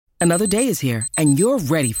Another day is here, and you're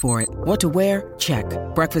ready for it. What to wear? Check.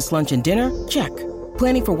 Breakfast, lunch, and dinner? Check.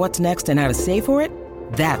 Planning for what's next and how to save for it?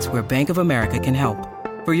 That's where Bank of America can help.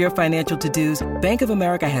 For your financial to-dos, Bank of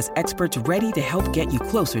America has experts ready to help get you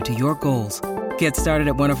closer to your goals. Get started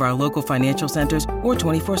at one of our local financial centers or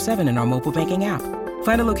 24/7 in our mobile banking app.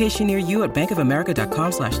 Find a location near you at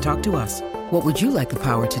bankofamerica.com/talktous. What would you like the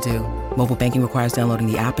power to do? Mobile banking requires downloading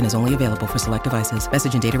the app and is only available for select devices.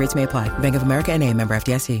 Message and data rates may apply. Bank of America N.A., member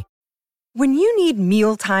FDIC. When you need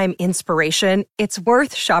mealtime inspiration, it's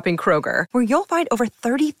worth shopping Kroger, where you'll find over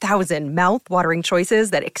 30,000 mouth-watering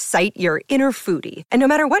choices that excite your inner foodie. And no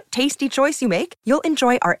matter what tasty choice you make, you'll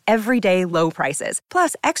enjoy our everyday low prices,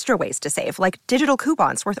 plus extra ways to save, like digital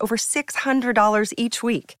coupons worth over $600 each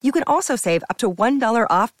week. You can also save up to $1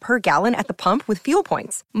 off per gallon at the pump with fuel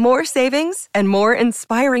points. More savings and more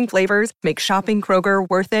inspiring flavors make shopping Kroger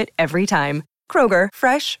worth it every time. Kroger,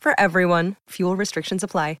 fresh for everyone. Fuel restrictions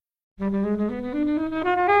apply. When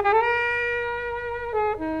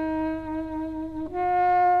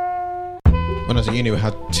I was at uni, we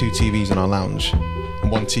had 2 TVs in our lounge, and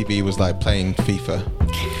one TV was like playing FIFA,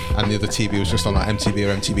 and the other TV was just on like MTV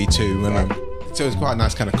or MTV2, and so it was quite a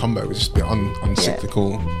nice kind of combo. It was just a bit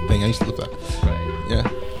cyclical thing. I used to love that. Right. Yeah.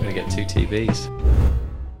 I'm gonna get 2 TVs.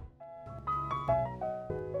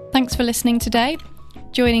 Thanks for listening today.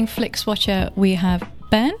 Joining Flixwatcher, we have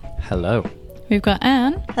Ben. Hello. We've got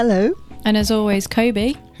Anne. Hello. And as always,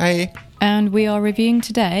 Kobe. Hey. And we are reviewing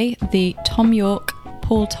today the Tom York,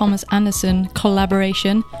 Paul Thomas Anderson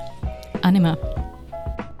collaboration, Anima.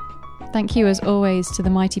 Thank you, as always, to the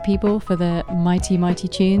mighty people for the mighty, mighty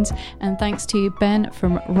tunes. And thanks to Ben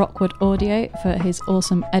from Rockwood Audio for his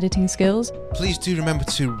awesome editing skills. Please do remember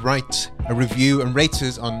to write a review and rate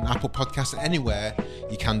us on Apple Podcasts and anywhere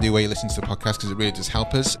you can do where you listen to the podcast, because it really does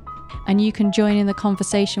help us. And you can join in the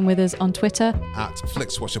conversation with us on Twitter at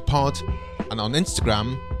FlixWatcherPod and on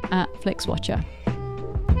Instagram at FlixWatcher.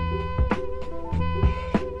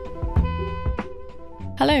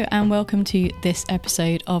 Hello and welcome to this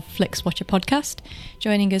episode of Flixwatcher Podcast.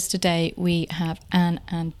 Joining us today we have Anne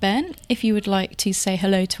and Ben. If you would like to say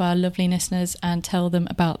hello to our lovely listeners and tell them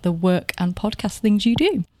about the work and podcast things you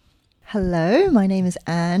do. Hello, my name is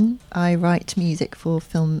Anne. I write music for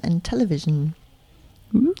film and television.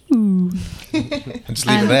 Ooh. And just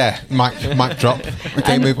leave it there. Mic drop.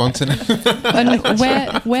 Okay, move on to And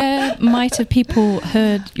where might have people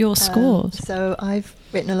heard your scores? So I've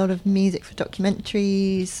written a lot of music for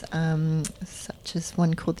documentaries, such as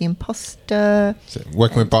one called The Imposter. So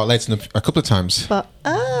working with Bart Layton a couple of times. But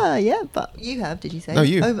you have, did you say? No,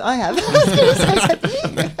 you. Oh, I have.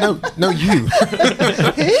 No, you.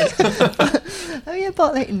 Oh yeah,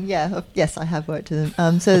 Bart Layton. Yeah, yes, I have worked with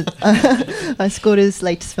him. So I scored his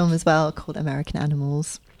latest film as well, called American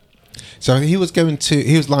Animals. So he was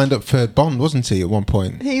lined up for Bond, wasn't he, at one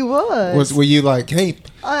point? He was. Were you like, hey,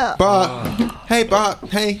 Bart,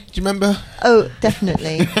 hey, do you remember? Oh,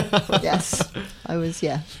 definitely. Yes, I was.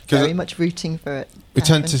 Yeah, very much rooting for it. We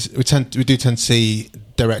do tend to see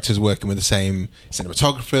directors working with the same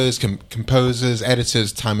cinematographers, composers,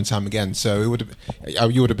 editors, time and time again. So you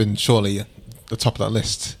would have been surely the top of that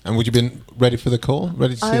list. And would you have been ready for the call?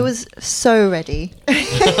 Ready to see? I was so ready.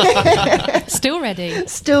 Still ready.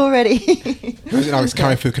 Still ready. It's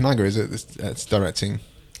Kari Fukunaga, is it? It's directing.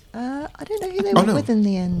 I don't know who they were with in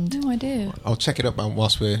the end. No idea. I'll check it up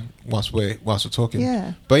whilst we're talking.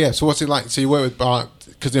 Yeah. But yeah, so what's it like? So you work with Bart,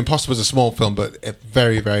 because The Imposter was a small film, but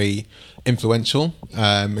very, very influential.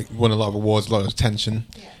 It won a lot of awards, a lot of attention.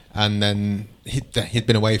 Yeah. And then he'd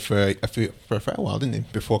been away for a fair while, didn't he?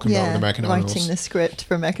 Before coming out with American Animals. Writing the script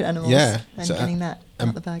for American Animals. Yeah. And getting that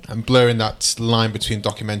out the bag. And blurring that line between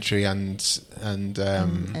documentary and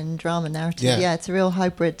drama narrative. Yeah. It's a real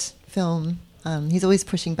hybrid film. He's always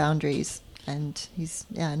pushing boundaries, and he's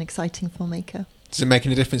an exciting filmmaker. Does it make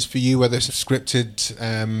any difference for you whether it's a scripted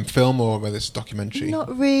film or whether it's a documentary?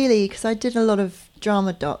 Not really, because I did a lot of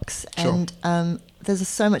drama docs, sure. And there's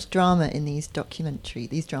so much drama in these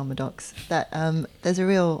drama docs, that there's a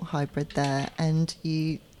real hybrid there, and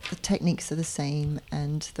the techniques are the same,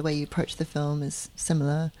 and the way you approach the film is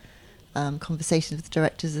similar. Conversations with the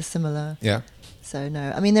directors are similar. Yeah. So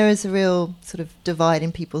no, I mean, there is a real sort of divide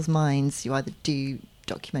in people's minds. You either do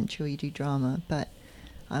documentary or you do drama, but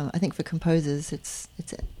I think for composers, it's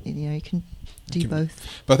you can do both.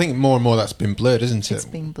 But I think more and more that's been blurred, isn't it? It's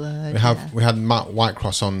been blurred. We had Matt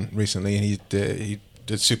Whitecross on recently, and he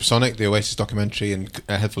did Supersonic, the Oasis documentary, and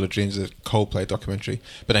A Head Full of Dreams, the Coldplay documentary.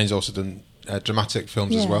 But then he's also done dramatic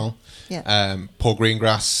films as well. Yeah. Paul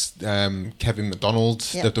Greengrass, Kevin MacDonald,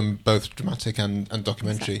 Yeah. they've done both dramatic and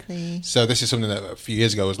documentary. Exactly. So this is something that a few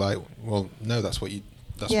years ago was like, well, no, that's what you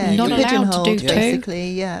that's Yeah, what Not you you're do. allowed to do pigeonholed, two.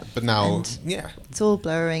 basically, yeah. But now, And yeah, it's all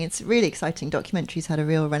blurring. It's really exciting. Documentaries had a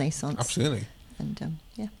real renaissance. absolutely. And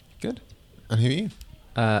yeah. Good. And who are you?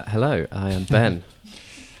 Hello, I am Ben,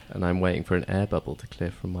 and I'm waiting for an air bubble to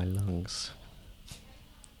clear from my lungs.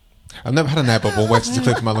 I've never had an air bubble waiting to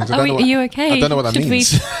clear from my lungs. I don't know Are what, you okay? I don't know what that Should we-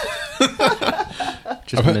 means.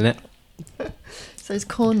 Just a minute. So it's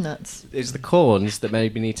corn nuts. It's the corns that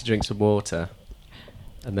made me need to drink some water,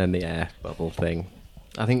 and then the air bubble thing.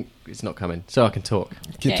 I think it's not coming, so I can talk.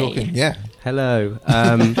 Keep Yay. talking. Yeah. Hello,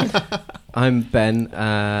 I'm Ben,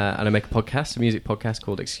 and I make a podcast, a music podcast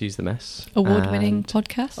called Excuse the Mess. Award-winning And-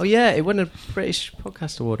 podcast. Oh yeah, it won a British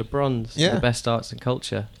Podcast Award, a bronze, Yeah. for the best arts and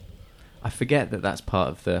culture. I forget that that's part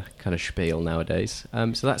of the kind of spiel nowadays.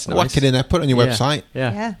 So that's nice. Whack it in there. Put it on your Yeah. website.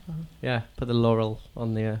 Yeah. Put the laurel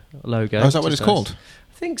on the logo. Oh, is that what Just it's nice. called?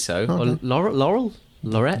 I think so. Oh, Or okay. Laurel?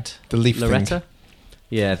 Lorette? The leaf thing. Loretta?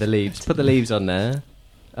 Yeah, the leaves. Put the leaves on there.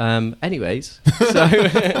 Anyways, so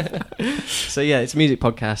so yeah, it's a music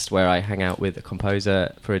podcast where I hang out with a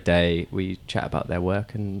composer for a day. We chat about their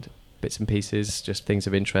work and bits and pieces, just things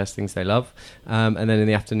of interest, things they love. And then in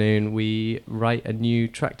the afternoon, we write a new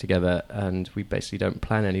track together, and we basically don't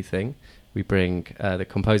plan anything. We bring the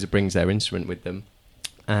composer brings their instrument with them,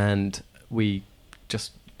 and we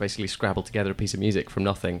just basically scrabble together a piece of music from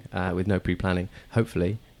nothing with no pre-planning.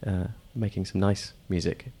 Hopefully, making some nice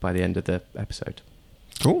music by the end of the episode.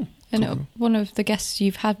 Cool. And Cool. one of the guests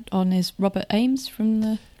you've had on is Robert Ames from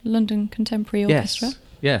the London Contemporary Orchestra.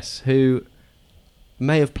 Yes, who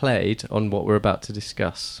may have played on what we're about to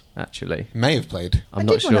discuss. Actually, May have played. I'm I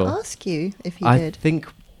not did sure. want to ask you if he I did. think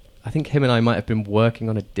him and I might have been working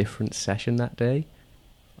on a different session that day.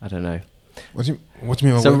 I don't know. What do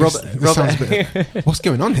you mean? So this Robert- sounds a bit, what's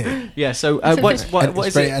going on here? Yeah. So So what It's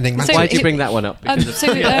is very it? enigmatic. Why did you bring that one up? Because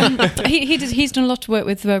He's done a lot of work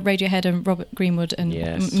with Radiohead and Robert Greenwood and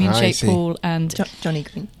Yes. Me and I Jake see. Paul and Johnny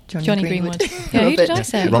Greenwood. Yeah, who did I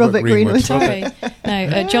say? Robert Greenwood. Sorry,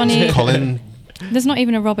 no, Johnny. Colin. There's not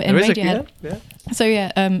even a Robert in there is Radiohead. yeah. So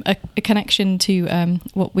yeah, a connection to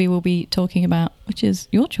what we will be talking about, which is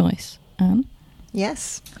your choice, Anne.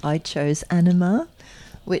 Yes, I chose Anima,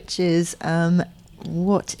 which is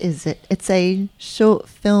what is it? It's a short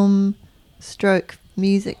film stroke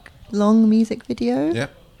long music video.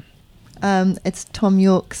 Yep. It's Tom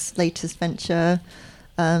York's latest venture.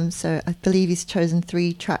 So I believe he's chosen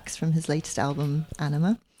 3 tracks from his latest album,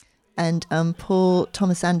 Anima. And Paul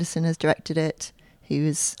Thomas Anderson has directed it, who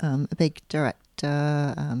is a big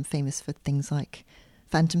director, famous for things like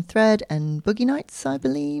Phantom Thread and Boogie Nights, I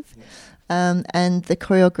believe. And the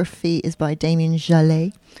choreography is by Damien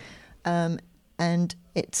Jallet. And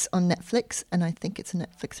it's on Netflix, and I think it's a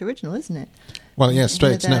Netflix original, isn't it? Well, yeah,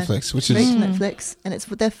 straight to With, Netflix, which straight is to Netflix, and it's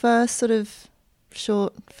their first sort of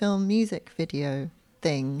short film music video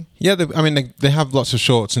thing. yeah. They have lots of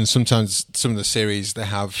shorts, and sometimes some of the series they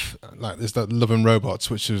have like there's that Love and Robots,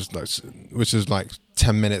 which is like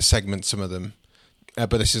 10-minute segments. Some of them, but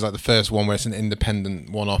this is like the first one where it's an independent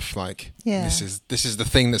one-off. Like Yeah. this is the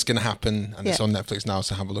thing that's going to happen, and it's Yeah. on Netflix now.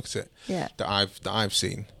 So have a look at it. Yeah. That I've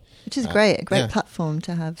seen. Which is great, a great yeah. platform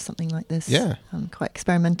to have something like this. Yeah. Quite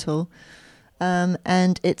experimental.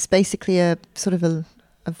 And it's basically a sort of a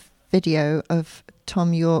video of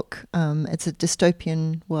Tom York. It's a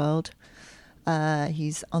dystopian world.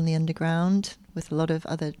 He's on the underground with a lot of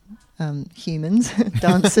other humans,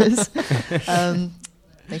 dancers,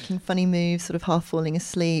 making funny moves, sort of half falling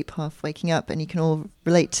asleep, half waking up, and you can all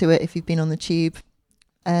relate to it if you've been on the tube.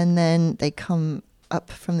 And then they come up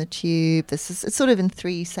from the tube. It's sort of in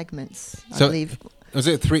 3 segments, I So- believe. Was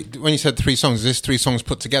it 3? When you said 3 songs, is this 3 songs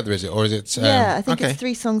put together? Is it, or is it? Yeah, I think okay. it's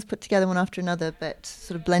 3 songs put together one after another, but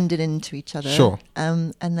sort of blended into each other. Sure.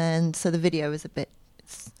 And then, so the video is a bit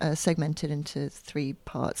segmented into 3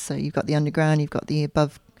 parts. So you've got the underground, you've got the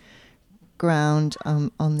above ground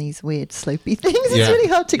on these weird slopey things. It's Yeah. really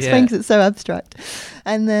hard to explain Yeah. because it's so abstract.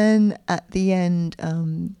 And then at the end,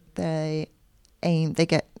 they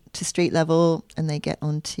get to street level and they get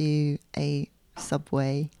onto a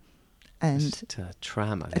subway and Just a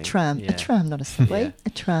tram, I a think. tram, Yeah. not a subway, Yeah. a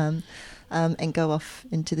tram, and go off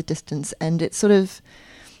into the distance. And it sort of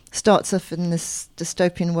starts off in this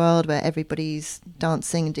dystopian world where everybody's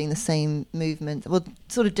dancing and doing the same movement, well,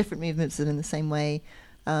 sort of different movements and in the same way,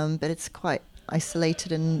 but it's quite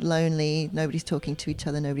isolated and lonely. Nobody's talking to each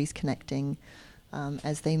other, nobody's connecting.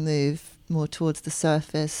 As they move more towards the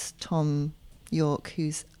surface, Tom York,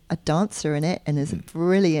 who's a dancer in it and is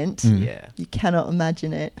brilliant. Yeah. You cannot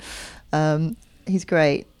imagine it. He's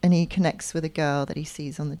great, and he connects with a girl that he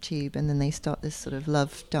sees on the tube, and then they start this sort of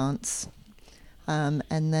love dance. And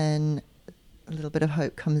then a little bit of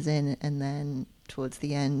hope comes in, and then towards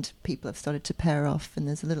the end, people have started to pair off, and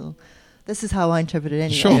there's a little. This is how I interpret it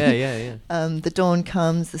anyway. Sure. Yeah. The dawn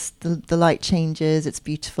comes, the light changes, it's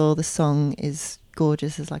beautiful, the song is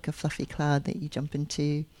gorgeous, there's like a fluffy cloud that you jump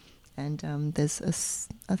into, and there's,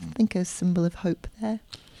 I think, a symbol of hope there.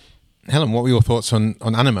 Helen, what were your thoughts on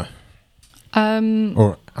Anima? Or I'm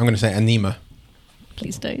going to say Anima.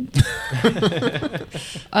 Please don't.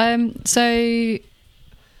 So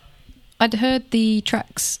I'd heard the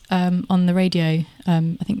tracks on the radio.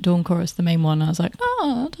 I think Dawn Chorus, the main one. I was like,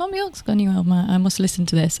 oh, Thom Yorke's got a new album. I must listen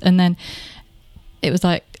to this. And then it was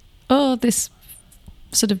like, oh, this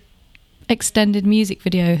sort of extended music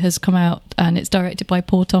video has come out, and it's directed by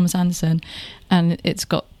Paul Thomas Anderson, and it's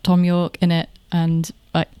got Thom Yorke in it, and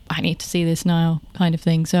I need to see this now, kind of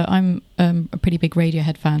thing. So I'm a pretty big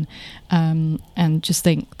Radiohead fan, and just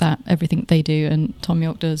think that everything they do and Thom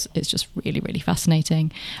Yorke does, it's just really, really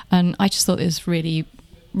fascinating. And I just thought it was really,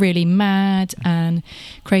 really mad and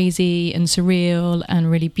crazy and surreal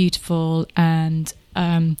and really beautiful. And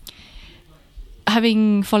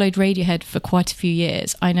having followed Radiohead for quite a few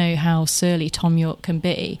years, I know how surly Thom Yorke can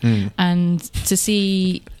be. And to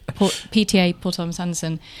see PTA, Paul Thomas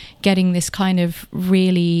Anderson, getting this kind of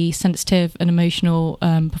really sensitive and emotional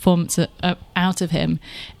performance out of him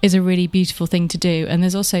is a really beautiful thing to do. And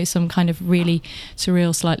there's also some kind of really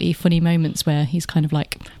surreal, slightly funny moments where he's kind of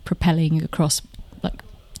like propelling across like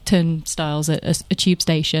turnstiles at a tube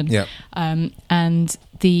station. Yeah. And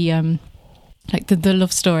the the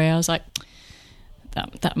love story, I was like,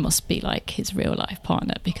 that must be like his real life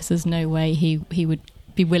partner, because there's no way he would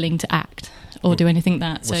be willing to act or do anything like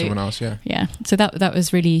that. With so someone else, yeah. So that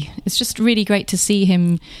was really, it's just really great to see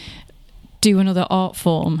him do another art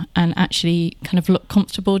form and actually kind of look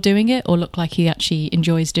comfortable doing it, or look like he actually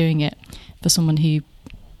enjoys doing it, for someone who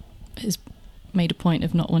has made a point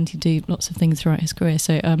of not wanting to do lots of things throughout his career.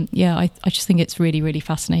 So I just think it's really, really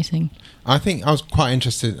fascinating. I think I was quite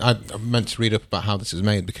interested. I meant to read up about how this was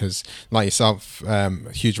made, because, like yourself, a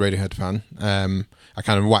huge Radiohead fan. I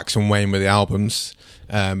kind of wax and wane with the albums,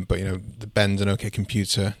 but the Bend and OK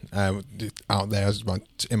Computer out there is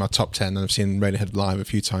in my top 10, and I've seen Radiohead live a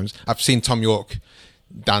few times. I've seen Thom Yorke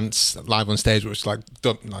dance live on stage, which like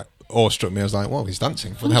awestruck me. I was like, "Whoa, he's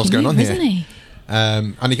dancing! What the hell's going on here?" Isn't he?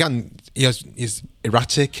 And he's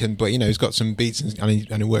erratic, but he's got some beats and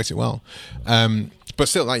he works it well. But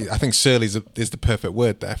still, like, I think surly is the perfect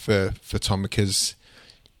word there for Tom, because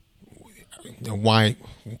why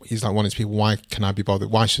he's like one of these people. Why can I be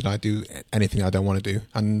bothered? Why should I do anything I don't want to do?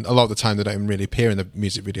 And a lot of the time they don't even really appear in the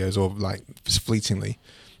music videos, or like fleetingly.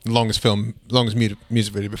 The longest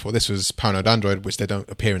music video before this was Paranoid Android, which they don't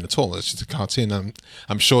appear in at all. It's just a cartoon.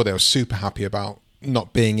 I'm sure they were super happy about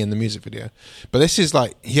not being in the music video. But this is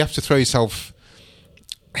like, you have to throw yourself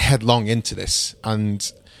headlong into this,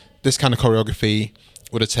 and this kind of choreography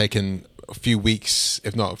would have taken a few weeks,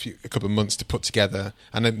 if not a couple of months, to put together.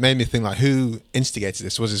 And it made me think, like, who instigated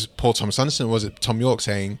this? Was it Paul Thomas Anderson, or was it Thom Yorke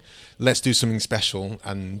saying, let's do something special,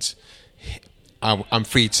 and I'm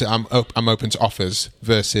free to, I'm open to offers,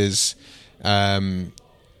 versus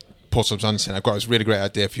Paul Thomas Anderson, I've got this really great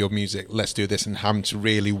idea for your music, let's do this, and having to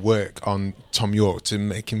really work on Thom Yorke to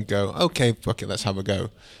make him go, okay, fuck it, let's have a go.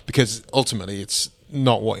 Because ultimately it's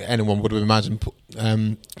not what anyone would have imagined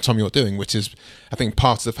Thom Yorke doing, which is, I think,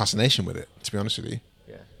 part of the fascination with it, to be honest with you.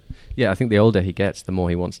 Yeah, I think the older he gets, the more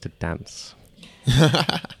he wants to dance.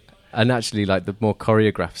 And actually, like, the more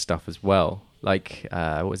choreographed stuff as well. Like,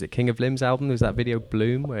 what was it, King of Limbs album? There was that video,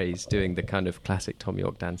 Bloom, where he's doing the kind of classic Thom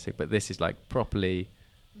Yorke dancing, but this is like properly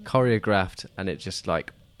choreographed, and it just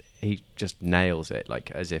like, he just nails it, like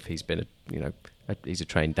as if he's been he's a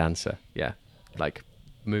trained dancer. Yeah, like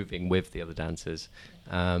moving with the other dancers.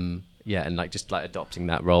 And like just like adopting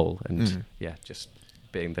that role, and just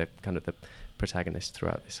being the kind of the protagonist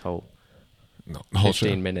throughout this whole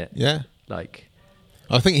 15 minute. Yeah, like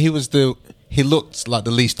I think he looked like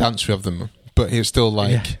the least dancer of them, but he was still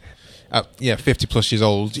like 50 plus years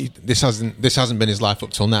old. This hasn't been his life up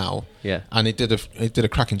till now. Yeah, and he did a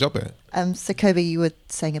cracking job at it. So Kobe, you were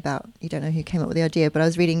saying about, you don't know who came up with the idea, but I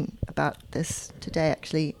was reading about this today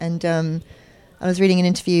actually, and I was reading an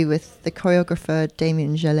interview with the choreographer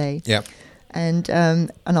Damien Jallet. Yeah, and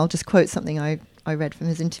I'll just quote something I read from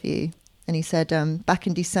his interview, and he said, back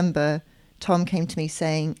in December, Tom came to me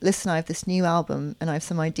saying, listen, I have this new album and I have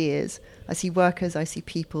some ideas. I see workers, I see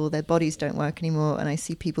people, their bodies don't work anymore, and I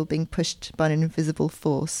see people being pushed by an invisible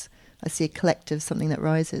force. I see a collective, something that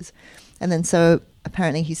rises. And then so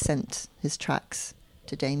apparently he sent his tracks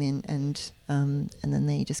to Damien, and then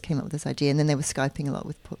they just came up with this idea, and then they were Skyping a lot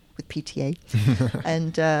with PTA.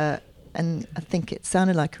 And I think it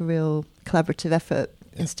sounded like a real collaborative effort,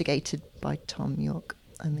 instigated by Tom York.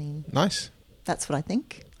 I mean, Nice. that's what I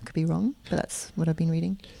think. I could be wrong, but that's what I've been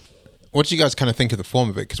reading. What did you guys kind of think of the form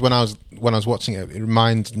of it? Because when I was watching it, it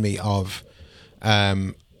reminded me of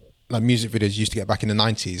like music videos you used to get back in the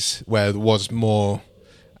 90s, where there was more.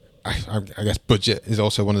 I guess budget is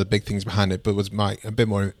also one of the big things behind it, but was a bit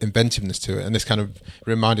more inventiveness to it. And this kind of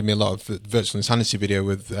reminded me a lot of the Virtual Insanity video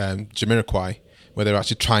with Jamiroquai, where they're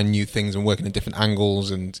actually trying new things and working at different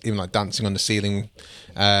angles and even like dancing on the ceiling.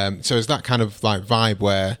 So it's that kind of like vibe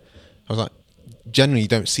where I was like, generally you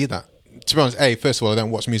don't see that. To be honest, A, first of all, I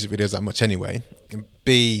don't watch music videos that much anyway. And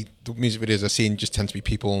B, the music videos I've seen just tend to be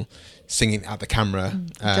people singing at the camera,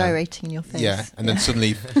 Gyrating in your face. yeah, and then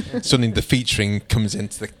suddenly the featuring comes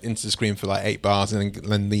into the screen for like 8 bars and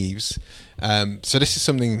then leaves. So this is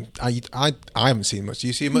something I haven't seen much. Do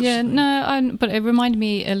you see it much? Yeah, no, but it reminded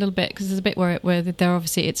me a little bit because there's a bit where they're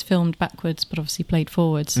obviously it's filmed backwards, but obviously played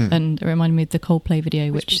forwards, and it reminded me of the Coldplay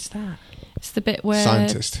video, which is that? It's the bit where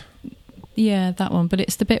Scientist. Yeah, that one. But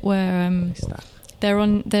it's the bit where they're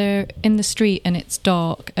in the street and it's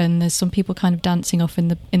dark and there's some people kind of dancing off in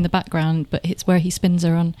the background, but it's where he spins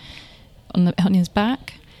her on his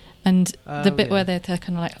back, and the bit where they're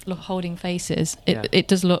kind of like holding faces. It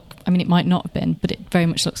does look. I mean, it might not have been, but it very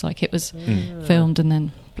much looks like it was filmed and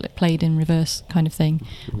then played in reverse, kind of thing.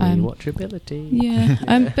 Rewatchability. Yeah,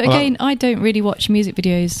 but again, I don't really watch music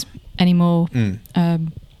videos anymore,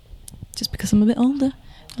 just because I'm a bit older.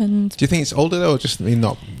 And Do you think it's older though, or just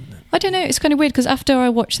not? I don't know. It's kind of weird because after I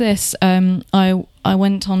watched this, I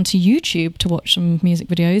went onto YouTube to watch some music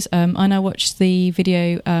videos, and I watched the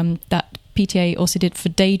video that PTA also did for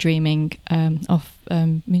Daydreaming of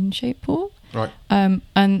Moonshaped Pool. Right.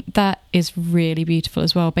 And that is really beautiful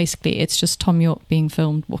as well. Basically, it's just Tom York being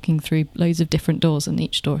filmed walking through loads of different doors, and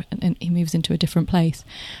each door, and he moves into a different place.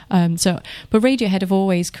 But Radiohead have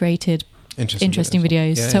always created interesting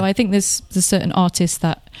videos. Yeah, so yeah. I think there's certain artists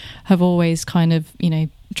that have always kind of,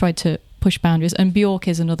 tried to push boundaries. And Bjork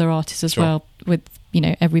is another artist as well, with,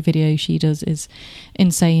 every video she does is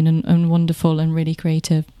insane and wonderful and really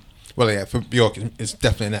creative. Well, yeah, for Bjork, it's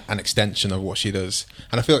definitely an extension of what she does.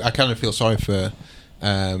 And I kind of feel sorry for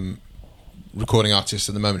recording artists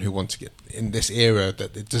at the moment who want to get in this era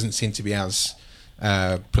that it doesn't seem to be as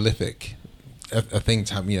prolific a thing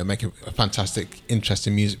to have, make a fantastic,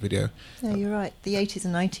 interesting music video. Yeah, you're right. The 80s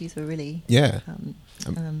and 90s were really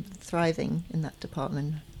thriving in that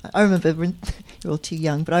department. I remember when you're all too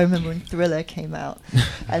young, but I remember when Thriller came out.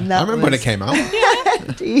 And that I remember when it came out.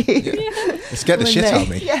 Do you? Yeah. It scared the shit out of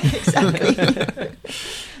me. Yeah, exactly.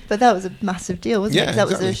 But that was a massive deal, wasn't it? That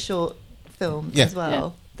was exactly. a short film as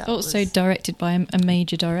well. Yeah. That also was directed by a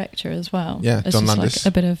major director as well. Yeah, it's John just Landis.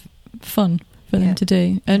 like a bit of fun for them to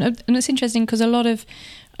do, and it's interesting because a lot of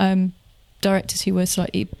directors who were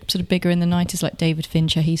slightly sort of bigger in the 90s, like David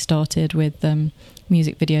Fincher, he started with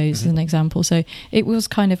music videos as an example. So it was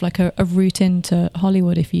kind of like a route into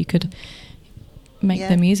Hollywood if you could make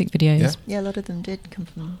the music videos. Yeah, a lot of them did come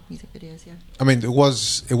from music videos. Yeah, I mean, it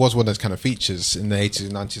was one of those kind of features in the 80s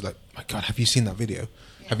and 90s. Like, my God, have you seen that video?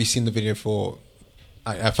 Yeah. Have you seen the video for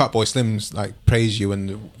Fatboy Slim's like Praise You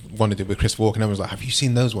and one I did with Chris Walken? And I was like, have you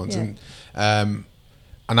seen those ones? Yeah.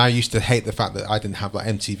 And I used to hate the fact that I didn't have like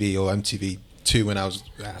MTV or MTV2 when I was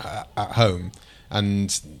at home.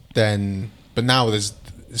 But now there's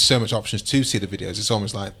so much options to see the videos. It's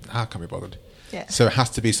almost like, how can we be bothered? Yeah. So it has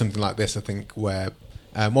to be something like this, I think, where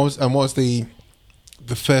what was the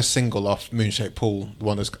first single off Moonshaped Pool? The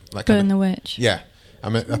one that's like Burn the Witch. Yeah, I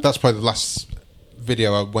mean that's probably the last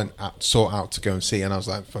video I sought out to go and see, and I was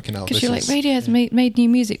like, fucking hell. Because you're like, Radiohead's made new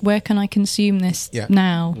music. Where can I consume this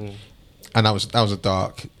now? Mm. And that was a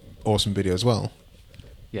dark, awesome video as well.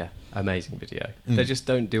 Yeah, amazing video. They just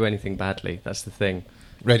don't do anything badly. That's the thing.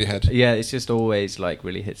 Radiohead. Yeah, it's just always like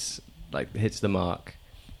really hits the mark,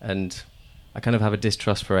 and I kind of have a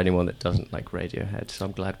distrust for anyone that doesn't like Radiohead. So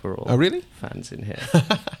I'm glad we're all fans in here.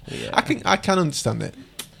 Yeah. I can understand it.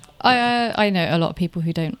 I know a lot of people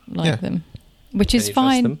who don't like them, which is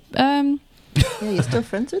fine. Yeah, you're still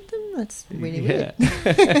friends with them? That's really weird.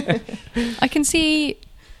 I can see.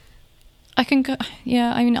 I can go.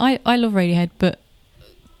 Yeah, I mean, I love Radiohead, but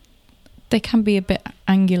they can be a bit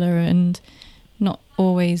angular and not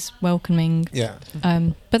always welcoming. Yeah.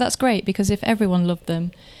 But that's great because if everyone loved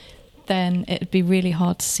them, then it'd be really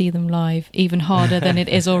hard to see them live, even harder than it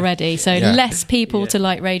is already. So less people to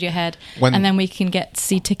like Radiohead, and then we can get to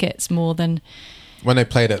see tickets more than. When they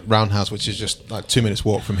played at Roundhouse, which is just like 2 minutes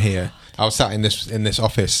walk from here, I was sat in this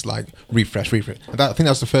office like refresh. And I think that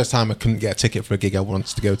was the first time I couldn't get a ticket for a gig I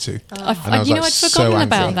wanted to go to. I'd forgotten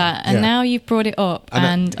about that, and now you've brought it up,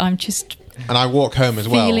 and I'm just. And I walk home as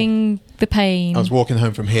well. Feeling the pain. I was walking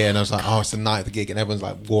home from here, and I was like, "Oh, it's the night of the gig," and everyone's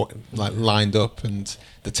like walking, like lined up, and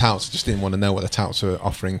the touts just didn't want to know what the touts were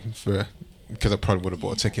offering for, because I probably would have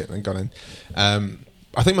bought a ticket and gone in.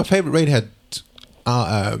 I think my favourite Radiohead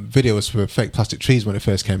video was for Fake Plastic Trees when it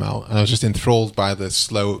first came out, and I was just enthralled by the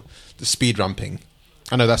speed ramping.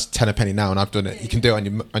 I know that's 10 a penny now, and I've done it. You can do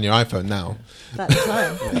it on your iPhone now. At the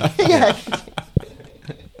time. Yeah.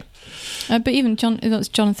 But even that was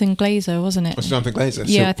Jonathan Glazer, wasn't it? Was Jonathan Glazer?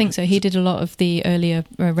 Yeah, I think so. He did a lot of the earlier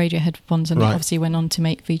Radiohead ones, and obviously went on to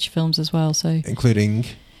make feature films as well. So including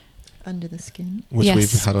Under the Skin, which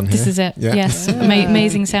we've had on here. This is it. Yeah. Yes,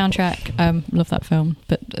 amazing soundtrack. Love that film.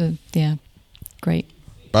 But yeah, great.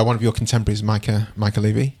 By one of your contemporaries, Micah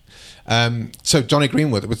Levy. So Johnny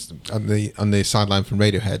Greenwood was on the sideline from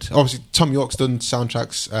Radiohead. Obviously, Tom York's done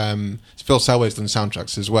soundtracks. Phil Selway's done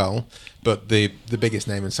soundtracks as well. But the biggest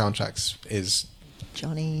name in soundtracks is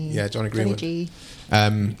Johnny. Yeah, Johnny Greenwood. Johnny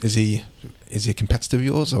G. Is he a competitor of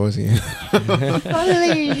yours, or is he?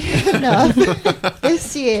 Funnily enough,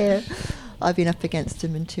 this year I've been up against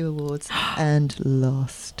him in 2 awards and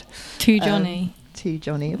lost. To Johnny. To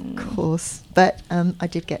Johnny, of course. But I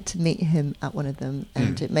did get to meet him at one of them,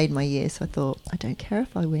 and it made my year. So I thought, I don't care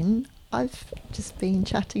if I win. I've just been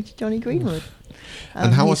chatting to Johnny Greenwood.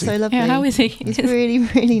 And how he's was he? so lovely. Yeah, how is he? He's really,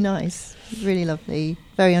 really nice. Really lovely.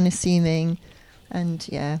 Very unassuming. And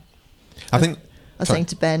yeah. I think... I was saying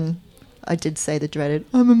to Ben, I did say the dreaded,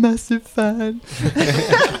 I'm a massive fan.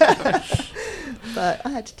 But I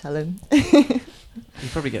had to tell him. He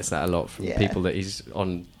probably gets that a lot from people that he's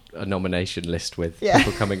on a nomination list with.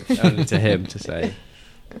 People coming only to him to say,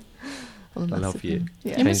 I love you.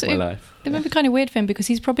 Changed my life. It might be kind of weird for him because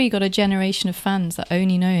he's probably got a generation of fans that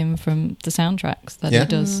only know him from the soundtracks that he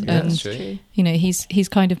does. Yeah, that's true. You know, he's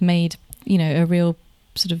kind of made, you know, a real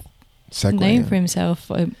sort of name for himself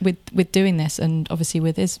with doing this, and obviously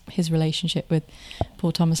with his relationship with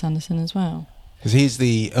Paul Thomas Anderson as well. Because he's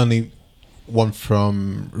the only one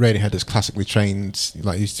from Radiohead that's classically trained,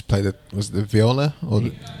 like used to play the viola, or he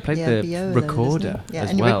played the viola, recorder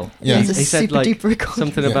as well. He said like recorder.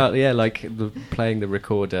 something about playing the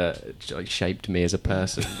recorder shaped me as a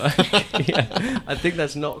person. I think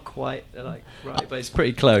that's not quite right, but it's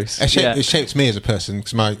pretty close. It shaped me as a person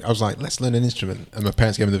because I was like, let's learn an instrument, and my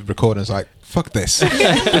parents gave me the recorder, and I was like, fuck this.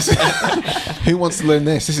 Who wants to learn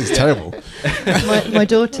this? This is terrible. My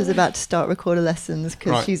daughter's about to start recorder lessons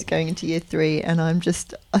because she's going into year 3, and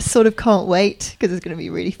I sort of can't wait because it's going to be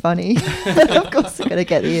really funny. Of course, I'm going to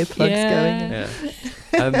get the earplugs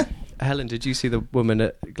going. Yeah. Helen, did you see the woman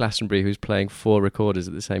at Glastonbury who's playing 4 recorders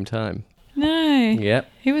at the same time? No.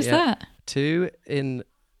 Yep. Who was that? 2 in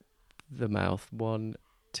the mouth, 1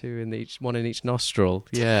 in each nostril.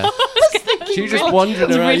 Yeah. She was just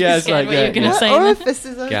wandering around. Really it's like,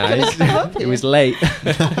 orifices guys, it was late.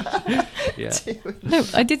 No,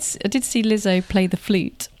 I did see Lizzo play the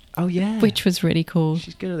flute. Oh yeah, which was really cool.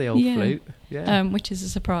 She's good at the old flute. Yeah. Which is a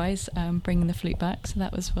surprise. Bringing the flute back, so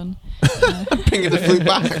that was fun. Bringing the flute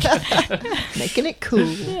back, making it cool.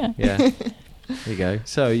 Yeah. There you go.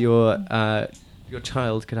 So your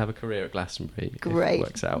child could have a career at Glastonbury. Great. If it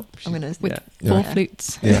works out. I'm going to with 4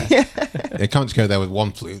 flutes. Yeah. They can't just go there with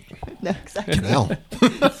 1 flute. No, exactly. Hell.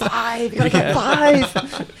 5. You got to get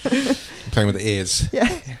 5. Playing with the ears. Yeah.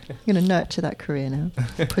 I'm going to nurture that career now.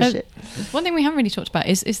 Push it. One thing we haven't really talked about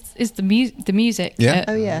is the music.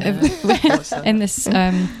 Yeah. In this,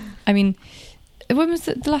 I mean, when was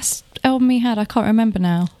the last album he had? I can't remember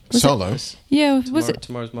now. Solos. Was it?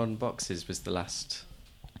 Tomorrow's Modern Boxes was the last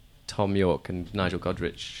Tom York and Nigel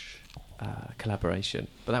Godrich collaboration,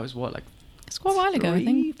 but that was it's quite a while ago, I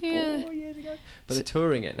think. 4 years ago. But they're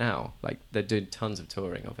touring it now. Like they're doing tons of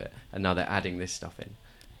touring of it, and now they're adding this stuff in.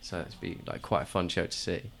 So it's be like quite a fun show to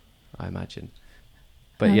see, I imagine.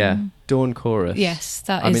 But Dawn Chorus. Yes,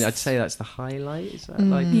 that is. I mean, I'd say that's the highlight. Is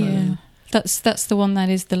that That's the one that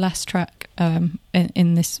is the last track in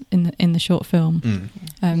the short film.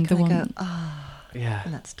 The one. Go,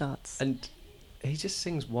 and that starts. And he just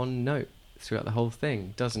sings one note throughout the whole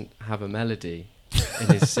thing. Doesn't have a melody in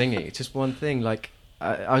his singing. It's just one thing. Like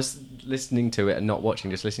I was listening to it and not watching,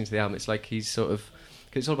 just listening to the album. It's like he's sort of.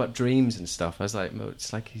 Cause it's all about dreams and stuff. I was like,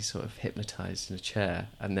 it's like he's sort of hypnotised in a chair,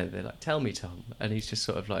 and then they're like, "Tell me, Tom," and he's just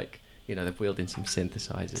sort of like, they've wheeled in some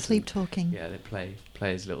synthesizers. Sleep talking. Yeah, they play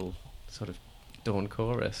his little sort of Dawn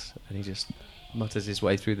Chorus, and he just mutters his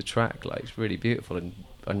way through the track. Like it's really beautiful and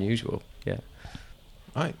unusual. Yeah.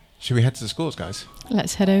 All right. Should we head to the scores, guys?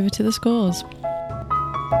 Let's head over to the scores.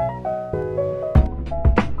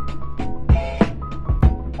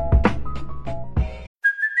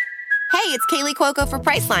 Hey, it's Kaylee Cuoco for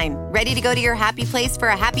Priceline. Ready to go to your happy place for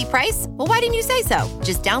a happy price? Well, why didn't you say so?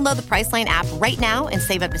 Just download the Priceline app right now and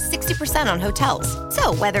save up to 60% on hotels.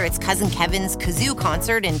 So whether it's Cousin Kevin's Kazoo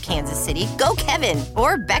Concert in Kansas City, go Kevin,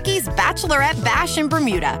 or Becky's Bachelorette Bash in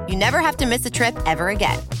Bermuda, you never have to miss a trip ever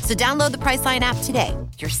again. So download the Priceline app today.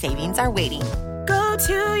 Your savings are waiting. Go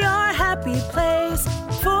to your happy place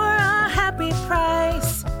for a happy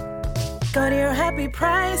price. Go to your happy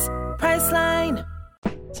price, Priceline.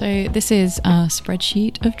 So this is our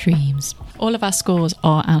spreadsheet of dreams. All of our scores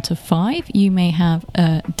are out of 5. You may have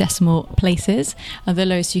decimal places. The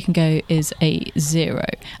lowest you can go is a 0.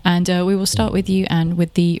 And we will start with you, Anne,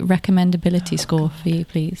 with the recommendability score for you,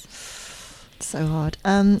 please. So hard.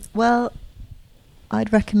 Well,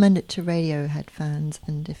 I'd recommend it to Radiohead fans,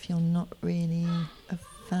 and if you're not really a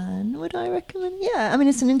fan, would I recommend? Yeah, I mean,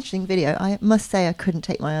 it's an interesting video. I must say I couldn't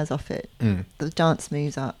take my eyes off it. The dance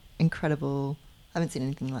moves are incredible. I haven't seen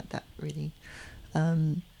anything like that, really.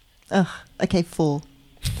 Okay, 4.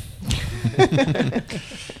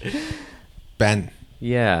 Ben.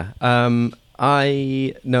 Yeah.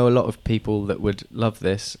 I know a lot of people that would love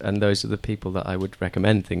this, and those are the people that I would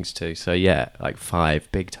recommend things to. So yeah, like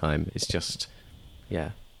 5, big time. It's just, yeah,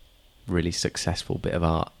 really successful bit of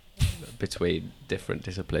art between different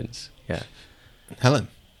disciplines. Yeah. Helen.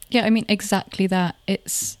 Yeah, I mean, exactly that.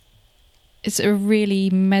 It's a really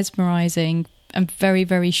mesmerising and very,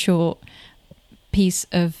 very short piece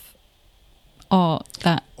of art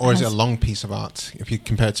that... Or is it a long piece of art if you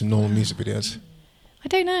compare it to normal music videos? I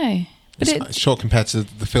don't know. But it's short compared to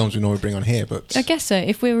the films we normally bring on here, but... I guess so.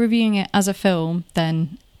 If we're reviewing it as a film,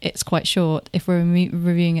 then it's quite short. If we're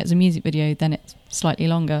reviewing it as a music video, then it's slightly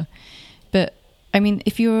longer. But, I mean,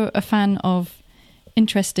 if you're a fan of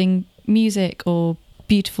interesting music or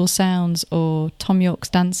beautiful sounds or Tom York's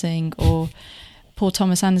dancing or Paul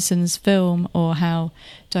Thomas Anderson's film or how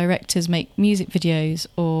directors make music videos,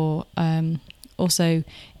 or also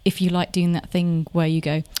if you like doing that thing where you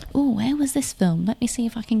go, oh, where was this filmed? Let me see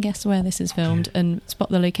if I can guess where this is filmed and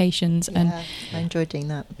spot the locations. Yeah, and I enjoyed doing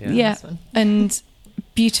that. Yeah, and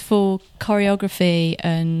beautiful choreography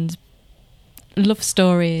and love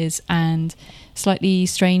stories and slightly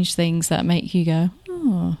strange things that make you go,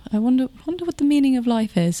 oh, I wonder what the meaning of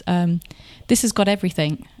life is. This has got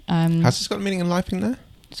everything. Has this got a meaning in life in there?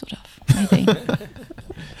 Sort of, maybe.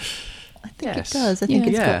 I think it does. I think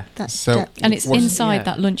it's got that depth. And it's inside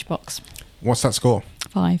that lunchbox. What's that score?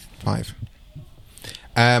 5. 5.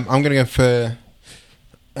 I'm going to go for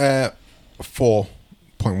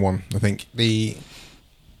 4.1. I think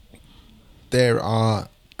there are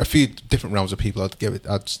a few different realms of people I'd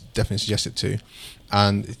definitely suggest it to,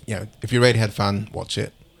 and if you're a Radiohead fan, watch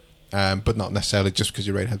it, but not necessarily just because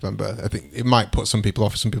you're a Radiohead fan. But I think it might put some people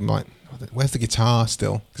off. Some people might, where's the guitar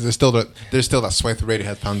still? Because there's still that swathe of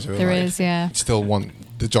Radiohead fans who still want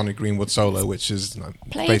the Johnny Greenwood solo, which is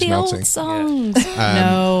play the melting. old songs.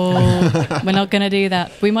 No, we're not going to do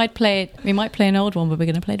that. We might play an old one, but we're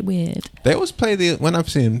going to play it weird. They always play they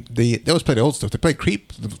always play the old stuff. They played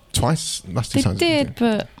Creep twice, last 2 times. They did,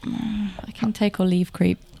 but I can take or leave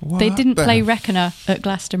Creep. What? They didn't play Reckoner at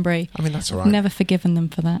Glastonbury. I mean, that's all right. Never forgiven them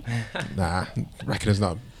for that. Nah, Reckoner's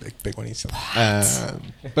not a big one either.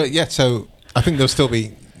 But yeah, so I think there'll still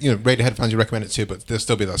be, Radiohead fans you recommend it to, but there'll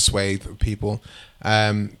still be that swathe of people.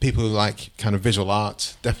 People who like kind of visual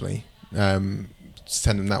art, definitely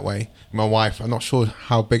send them that way. My wife, I'm not sure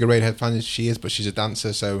how big a Radiohead fan she is, but she's a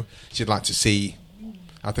dancer, so she'd like to see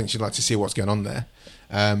what's going on there.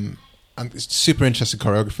 And it's super interesting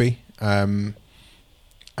choreography.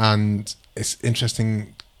 And it's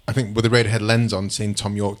interesting, I think, with the Radiohead lens on, seeing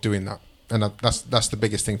Tom York doing that. And that's the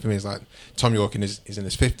biggest thing for me, is like Tom York is in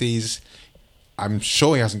his 50s. I'm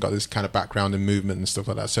sure he hasn't got this kind of background in movement and stuff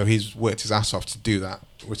like that, so he's worked his ass off to do that,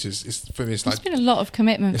 which is for me, it's been a lot of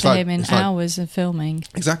commitment for him in hours of filming.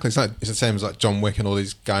 Exactly, it's the same as like John Wick and all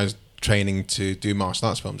these guys training to do martial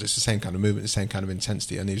arts films. It's the same kind of movement, the same kind of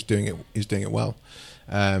intensity, and he's doing it well.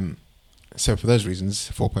 So for those reasons,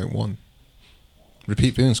 4.1.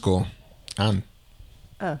 Repeat viewing score, Anne.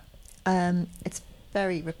 It's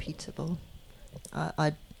very repeatable.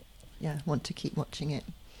 I want to keep watching it,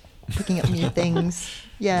 picking up new things.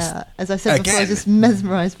 Yeah, as I said before, I was just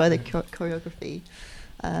mesmerised by the choreography.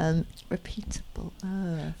 Repeatable.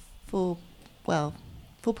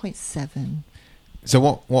 4.7. So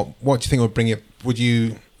what do you think would bring it? Would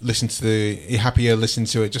you listen to are you happier listening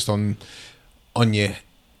to it just on your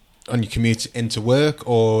commute into work,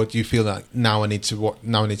 or do you feel that now I need to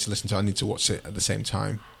listen to it, I need to watch it at the same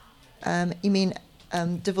time? You mean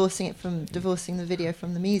divorcing the video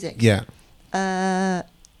from the music? Yeah.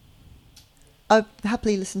 I've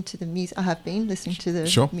happily listened to the music. I have been listening to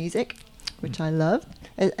the music. which I love.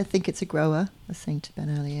 I think it's a grower. I was saying to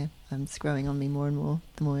Ben earlier, it's growing on me more and more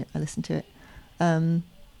the more I listen to it.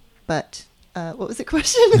 But what was the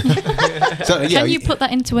question? So, Can you put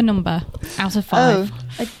that into a number out of 5?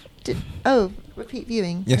 I did. Repeat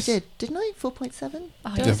viewing. Yes. I did. Didn't I? 4.7.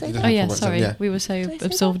 Oh, Did I say that? Oh yeah, 4.7, sorry. yeah. We were so Did I say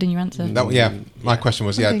absorbed in your answer. My question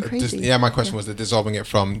was I'm going crazy. my question was the dissolving it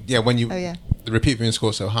from when you the repeat viewing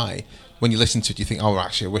score so high. When you listen to it, you think, oh,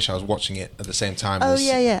 actually, I wish I was watching it at the same time. Oh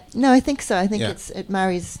yeah. No, I think so. I think Yeah. it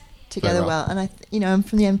marries together Very well. well. And I'm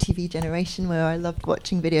from the MTV generation where I loved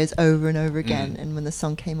watching videos over and over again. And when the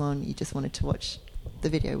song came on, you just wanted to watch the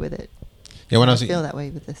video with it. Yeah, when I I was feel that way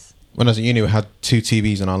with this. when I was at uni, we had 2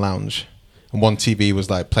 TVs in our lounge, and one TV was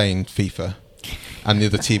like playing FIFA, and the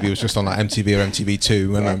other TV was just on like MTV or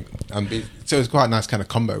MTV2, so it was quite a nice kind of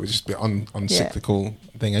combo. It was just a bit on cyclical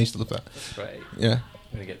thing. I used to love that. That's great. Yeah.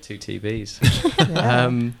 I'm going to get 2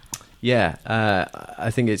 TVs. Yeah.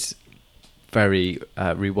 I think it's very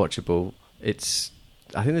rewatchable.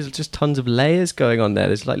 I think there's just tons of layers going on there.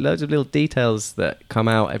 There's like loads of little details that come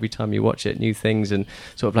out every time you watch it, new things and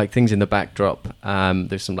sort of like things in the backdrop.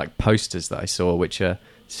 There's some like posters that I saw which are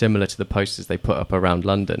similar to the posters they put up around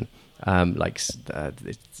London.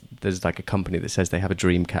 There's like a company that says they have a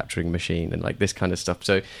dream capturing machine and like this kind of stuff.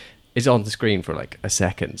 So it's on the screen for like a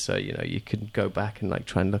second. So, you can go back and like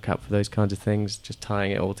try and look out for those kinds of things, just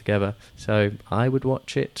tying it all together. So I would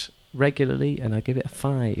watch it regularly and I give it a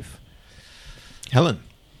 5. Helen.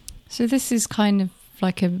 So this is kind of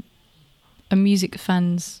like a music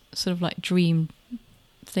fan's sort of like dream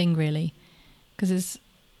thing, really, because it's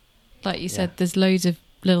like you said, there's loads of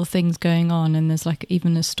little things going on, and there's like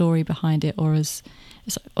even a story behind it, or it's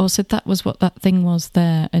like, oh, so that was what that thing was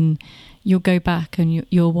there, and you'll go back and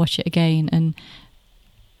you'll watch it again. And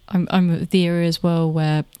I'm of the era as well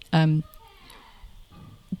where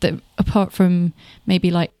apart from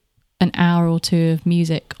maybe like an hour or 2 of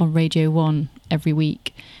music on Radio 1 every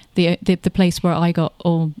week, the place where I got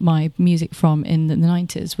all my music from in the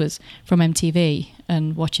 90s was from MTV,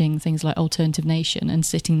 and watching things like Alternative Nation and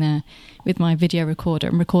sitting there with my video recorder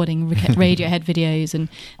and recording Radiohead videos and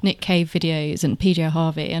Nick Cave videos and PJ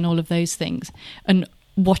Harvey and all of those things, and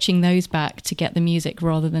watching those back to get the music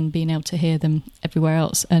rather than being able to hear them everywhere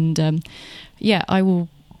else. And I will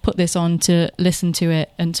put this on to listen to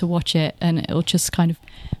it and to watch it, and it'll just kind of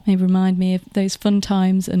maybe remind me of those fun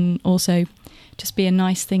times, and also just be a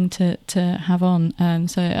nice thing to have on.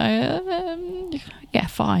 So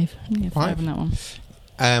 5. 5 on that one.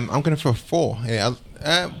 I'm going to throw a 4. Yeah,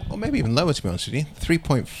 or maybe even lower, to be honest with you.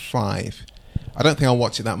 3.5. I don't think I'll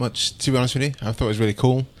watch it that much, to be honest with you. I thought it was really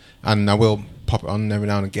cool, and I will pop it on every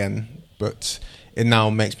now and again, but it now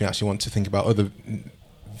makes me actually want to think about other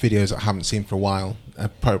videos that I haven't seen for a while.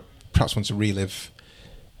 Perhaps want to relive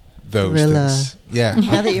those things. Yeah.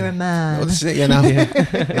 Now that you're a man. Well, this is it. Yeah. Now,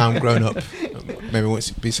 now I'm grown up. Maybe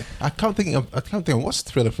once I can't think of what's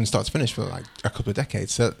Thriller from start to finish for like a couple of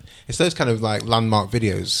decades. So it's those kind of like landmark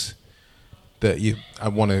videos that I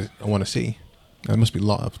want to see. There must be a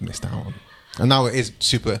lot I've missed out on. And now it is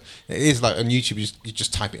like on YouTube. You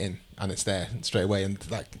just type it in and it's there straight away. And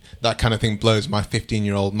that kind of thing blows my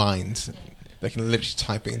 15-year-old mind. They can literally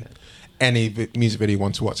type in any music video you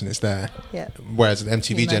want to watch and it's there. Yeah. Whereas the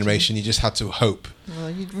MTV generation, you just had to hope.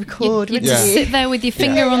 Well, you'd record. You'd just sit there with your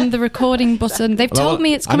finger on the recording button. They've told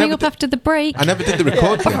me it's coming up after the break. I never did the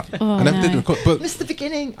record thing. I never did the record. But missed the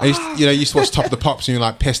beginning. I used to watch Top of the Pops and you're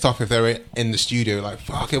like pissed off if they were in the studio. Like,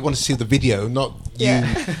 fuck, I want to see the video, not you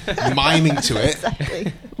miming to it.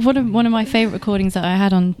 Exactly. One of my favourite recordings that I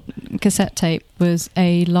had on cassette tape was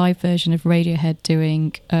a live version of Radiohead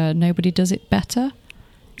doing Nobody Does It Better.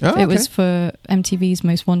 Oh, it was for MTV's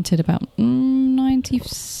Most Wanted about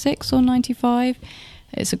 96 or 95.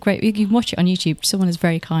 It's a great... You can watch it on YouTube. Someone has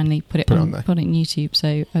very kindly put it on YouTube,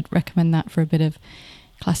 so I'd recommend that for a bit of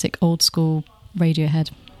classic old school Radiohead.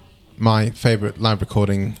 My favourite live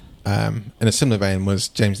recording in a similar vein was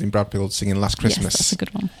James Dean Bradfield singing Last Christmas. Yes, that's a good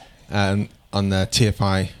one. On the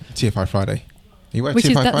TFI Friday. Are you aware of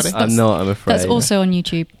TFI Friday? I'm not, I'm afraid. That's also on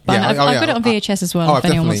YouTube. But I've got it on VHS as well, if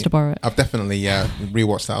anyone wants to borrow it. I've definitely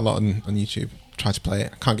rewatched that a lot on YouTube. Tried to play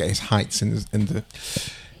it. I can't get his heights in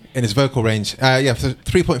his vocal range. So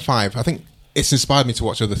 3.5. I think it's inspired me to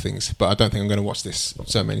watch other things, but I don't think I'm going to watch this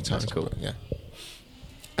so many times. That's cool. But,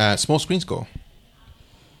 yeah. Small screen score.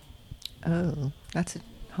 Oh, that's a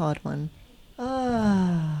hard one.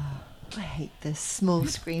 I hate this small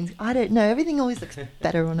screens. I don't know. Everything always looks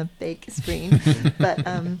better on a big screen. But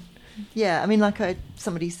I mean, like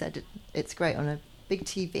somebody said, it's great on a big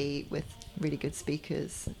TV with really good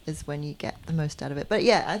speakers is when you get the most out of it. But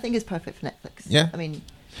yeah, I think it's perfect for Netflix. Yeah. I mean,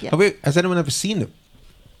 yeah. Has anyone ever seen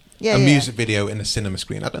music video in a cinema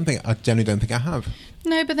screen. I generally don't think I have.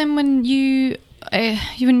 No, but then when you go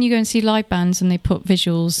and see live bands and they put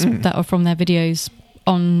visuals that are from their videos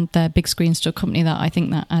on their big screens to accompany that, I think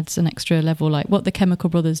that adds an extra level. Like what the Chemical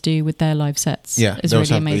Brothers do with their live sets is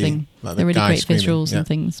really amazing. They're really great visuals and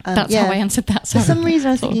things. That's how I answered that. For some reason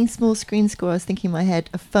I was thinking small screen score. I was thinking in my head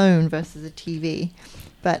a phone versus a TV.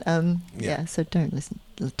 But so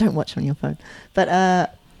don't watch on your phone. But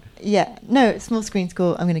no, small screen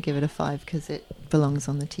score, I'm going to give it a 5 because it belongs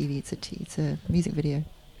on the TV. It's a music video.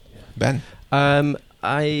 Ben?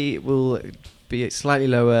 I will be slightly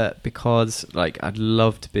lower because I'd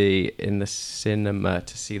love to be in the cinema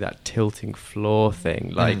to see that tilting floor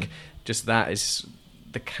thing. Just that is,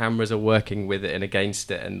 the cameras are working with it and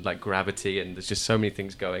against it, and gravity, and there's just so many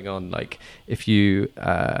things going on. If you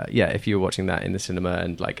were watching that in the cinema,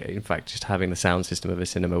 and in fact just having the sound system of a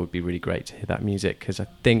cinema would be really great to hear that music, because I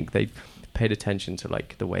think they've paid attention to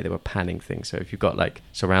the way they were panning things. So if you've got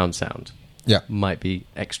surround sound, might be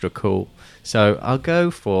extra cool. So I'll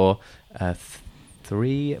go for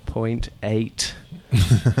 3.8. I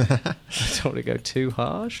don't want to go too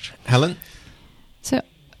harsh. Helen? So,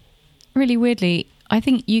 really weirdly, I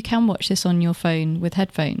think you can watch this on your phone with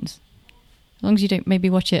headphones, as long as you don't maybe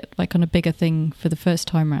watch it on a bigger thing for the first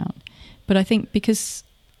time round. But I think because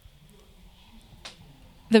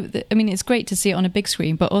it's great to see it on a big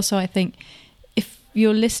screen, but also I think if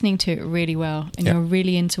you're listening to it really well and you're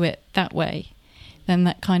really into it that way, then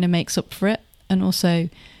that kind of makes up for it. And also,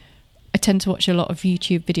 I tend to watch a lot of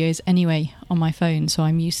YouTube videos anyway on my phone, so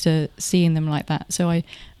I'm used to seeing them like that. So I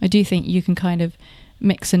do think you can kind of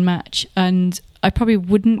mix and match. And I probably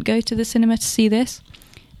wouldn't go to the cinema to see this,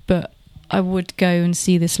 but I would go and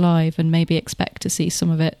see this live and maybe expect to see some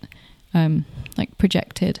of it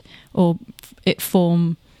projected, or it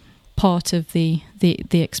form part of the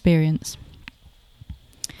experience.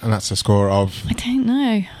 And that's a score of? I don't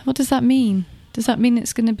know. What does that mean? Does that mean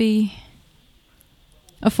it's going to be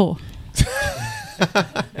a 4?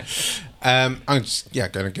 I'm just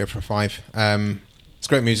going to go for a 5. It's a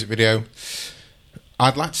great music video.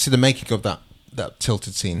 I'd like to see the making of that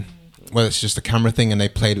tilted scene, whether it's just a camera thing and they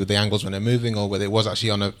played with the angles when they're moving, or whether it was actually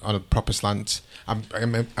on a proper slant. I'm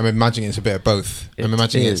imagining it's a bit of both. I'm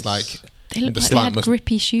imagining it's they look like they had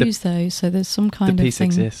grippy shoes though, so there's some kind of thing. The piece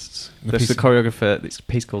exists. There's the choreographer. It's a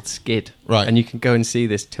piece called Skid, right? And you can go and see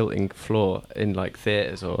this tilting floor in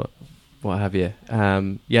theatres or what have you.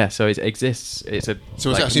 So it exists. It's a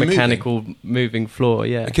it's mechanical moving floor.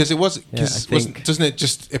 Yeah, because doesn't it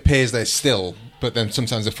just appears they're still, but then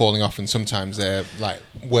sometimes they're falling off and sometimes they're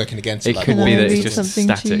working against it. It could be that it's just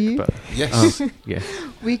static, but yes.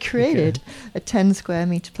 We created a 10 square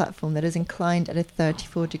meter platform that is inclined at a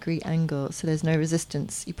 34-degree angle, so there's no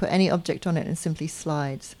resistance. You put any object on it and it simply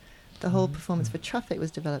slides. The whole performance for traffic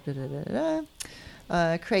was developed.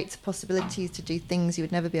 Creates possibilities to do things you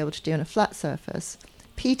would never be able to do on a flat surface.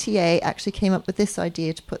 PTA actually came up with this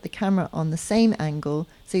idea to put the camera on the same angle,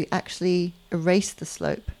 so you actually erase the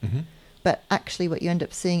slope. Mm-hmm. But actually what you end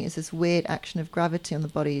up seeing is this weird action of gravity on the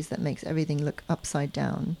bodies that makes everything look upside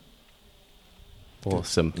down.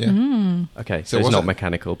 Awesome. Yeah. Mm. Okay, so it's not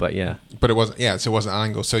mechanical, but But it wasn't. Yeah, so it wasn't an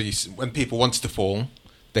angle. So when people wanted to fall,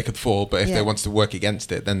 they could fall. But if they wanted to work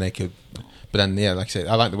against it, then they could. But then, like I said,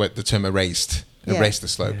 I like the term erased. Erase the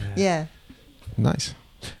slope. Yeah. Nice.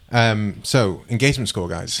 So engagement score,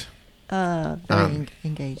 guys. Very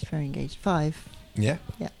engaged. 5. Yeah.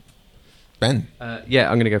 Yeah. Ben. I'm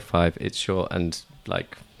going to go 5. It's short and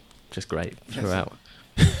just great throughout.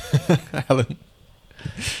 Helen.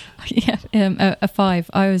 A 5.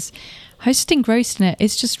 I was just engrossed in it.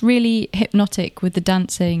 It's just really hypnotic with the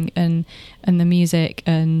dancing and the music,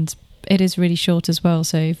 and it is really short as well.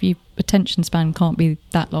 So if your attention span can't be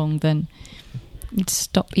that long, then you'd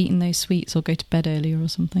stop eating those sweets or go to bed earlier or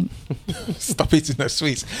something. Stop eating those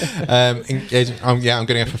sweets. Engaging. I'm going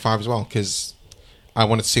to go for 5 as well, because I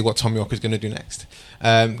wanted to see what Thom Yorke is going to do next.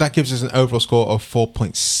 That gives us an overall score of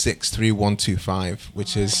 4.63125,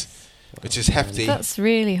 which is hefty. That's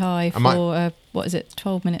really high for a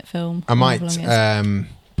 12-minute film. I might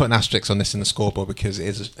put an asterisk on this in the scoreboard because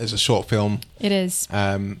it is a short film. It is.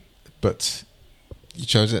 But you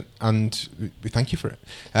chose it, and we thank you for it.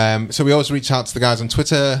 So we always reach out to the guys on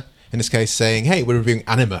Twitter, in this case, saying, hey, we're reviewing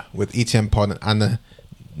Anima with ETM Pod and Anna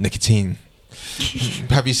Nicotine.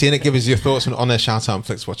 Have you seen it? Give us your thoughts on a shout out on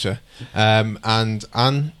FlixWatcher. And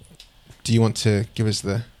Anne, do you want to give us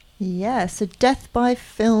the... Yeah, so Death by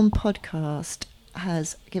Film podcast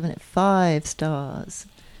has given it 5 stars.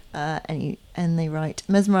 And they write,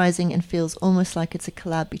 mesmerising and feels almost like it's a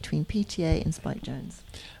collab between PTA and Spike Jonze.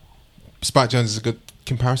 Spike Jonze is a good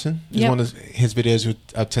comparison. It's Yep. one of his videos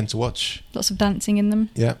I tend to watch. Lots of dancing in them.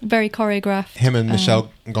 Yeah. Very choreographed. Him and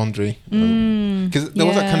Michelle Gondry. Because there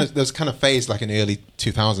was that yeah. there was kind of phase like in the early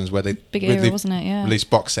 2000s where they Big era, wasn't it? Yeah. released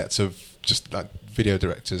box sets of just like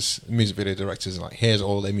music video directors, like here's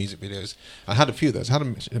all their music videos. I had a few of those. I had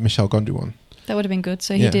a Michelle Gondry one. That would have been good.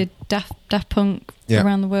 So he Yeah. did Daft Punk Yeah.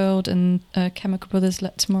 Around the World and Chemical Brothers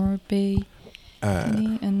Let Tomorrow Be.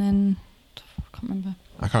 And then I can't remember.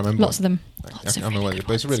 I can't remember. Lots of them. I can't remember what it was,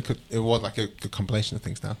 but it's a really good, it was like a good compilation of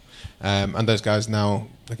things now. And those guys now,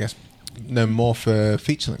 I guess, know more for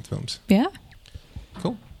feature-length films. Yeah.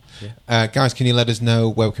 Cool. Yeah. Guys, can you let us know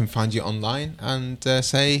where we can find you online and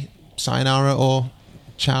say sayonara or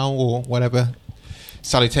ciao or whatever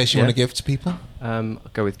salutation you want to give to people? I'll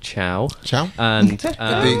go with ciao. Ciao. And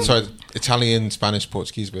Sorry, Italian, Spanish,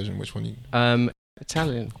 Portuguese version. Which one?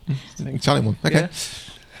 Italian. Italian one. Okay. Yeah.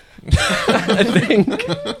 I think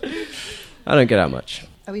I don't get out much.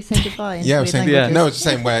 Are we saying goodbye? in Yeah, I three was saying. languages? No, it's the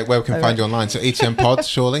same where we can Oh, find you right. online. So ETM Pod,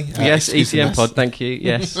 surely. Yes, exclusive ETM mess. Pod. Thank you.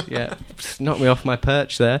 Yes, yeah. Knocked me off my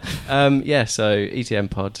perch there. Yeah, so ETM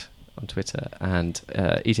Pod on Twitter and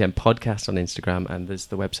ETM Podcast on Instagram, and there's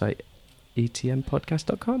the website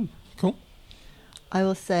etmpodcast.com. Cool. I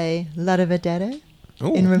will say La Revedere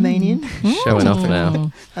Ooh. in Romanian. Showing off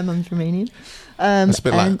now. My mum's Romanian. That's a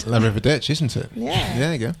bit and- like La Rivedetch, isn't it? Yeah.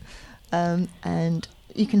 There you go. And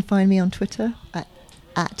you can find me on Twitter at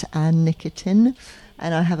Anne Nicotin,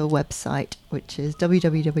 and I have a website which is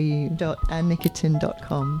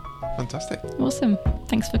www.annenicotin.com. Fantastic. Awesome.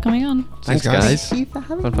 Thanks for coming on. Thanks, guys. guys. Thank you for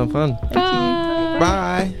having me. Fun. Bye.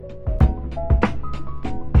 Bye.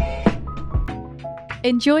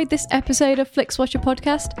 Enjoyed this episode of FlixWatcher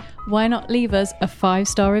Podcast? Why not leave us a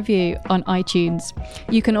 5-star review on iTunes?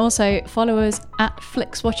 You can also follow us at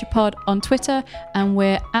FlixWatcherPod on Twitter, and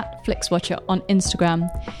we're at FlixWatcher on Instagram.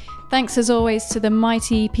 Thanks as always to the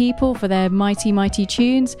mighty people for their mighty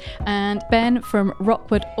tunes, and Ben from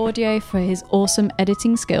Rockwood Audio for his awesome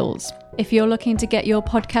editing skills. If you're looking to get your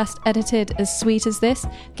podcast edited as sweet as this,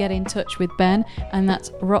 get in touch with Ben, and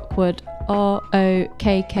that's Rockwood,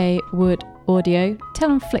 ROKK Wood Audio. Tell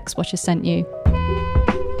them FlixWatcher sent you.